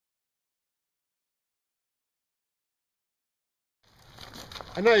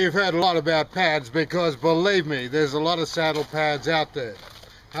I know you've heard a lot about pads because, believe me, there's a lot of saddle pads out there.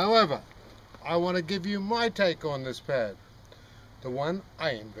 However, I want to give you my take on this pad, the one I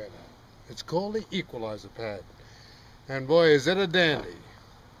invented. It's called the Equalizer pad, and boy is it a dandy.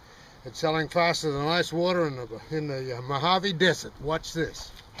 It's selling faster than ice water in the Mojave Desert. Watch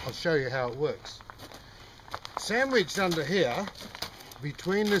this. I'll show you how it works. Sandwiched under here,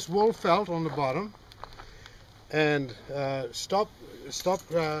 between this wool felt on the bottom and ripstop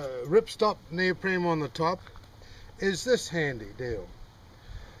neoprene on the top, is this handy deal.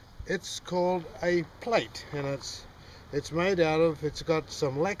 It's called a plate, and it's made out of, it's got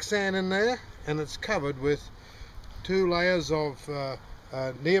some Lexan in there, and it's covered with 2 layers of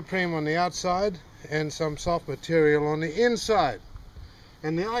neoprene on the outside and some soft material on the inside.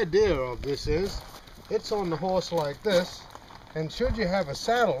 And the idea of this is, it's on the horse like this, and should you have a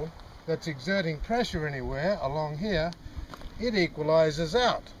saddle that's exerting pressure anywhere along here, it equalizes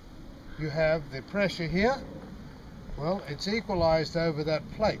out. You have the pressure here, well, it's equalized over that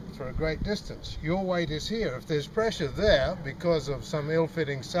plate for a great distance. Your weight is here. If there's pressure there because of some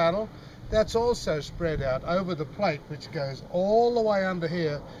ill-fitting saddle, that's also spread out over the plate, which goes all the way under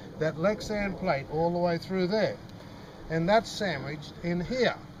here, that Lexan plate all the way through there. And that's sandwiched in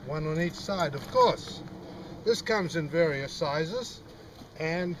here, one on each side, of course. This comes in various sizes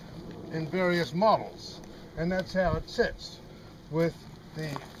and in various models, and that's how it sits, with the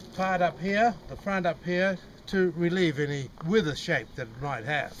part up here, the front up here, to relieve any wither shape that it might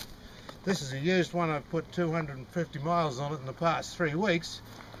have. This is a used one. I've put 250 miles on it in the past 3 weeks,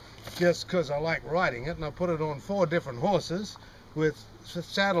 just because I like riding it, and I put it on 4 different horses with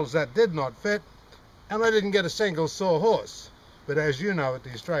saddles that did not fit, and I didn't get a single sore horse. But as you know, at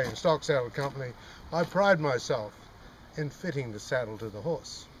the Australian Stock Saddle Company, I pride myself in fitting the saddle to the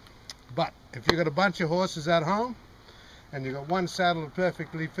horse. But if you've got a bunch of horses at home, and you've got one saddle that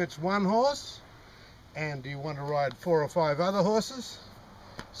perfectly fits one horse, and you want to ride 4 or 5 other horses,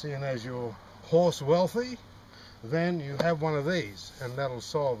 seeing as you're horse wealthy, then you have one of these, and that'll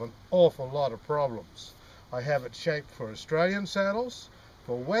solve an awful lot of problems. I have it shaped for Australian saddles,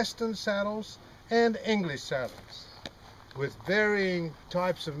 for Western saddles, and English saddles, with varying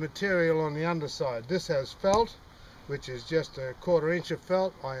types of material on the underside. This has felt, which is just a 1/4 inch of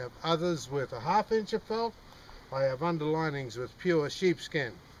felt. I have others with a 1/2 inch of felt. I have underlinings with pure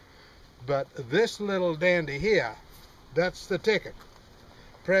sheepskin. But this little dandy here, that's the ticket.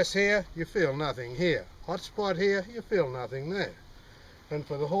 Press here, you feel nothing here. Hot spot here, you feel nothing there. And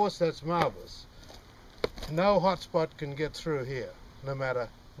for the horse, that's marvelous. No hot spot can get through here, no matter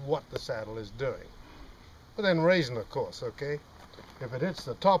what the saddle is doing. Within reason, of course, okay? If it hits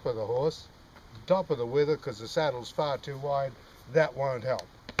the top of the horse, top of the wither, because the saddle's far too wide, that won't help.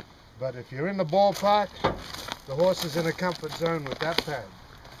 But if you're in the ballpark, the horse is in a comfort zone with that pad.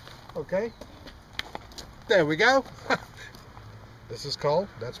 Okay? There we go. This is Cole.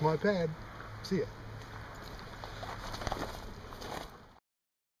 That's my pad. See ya.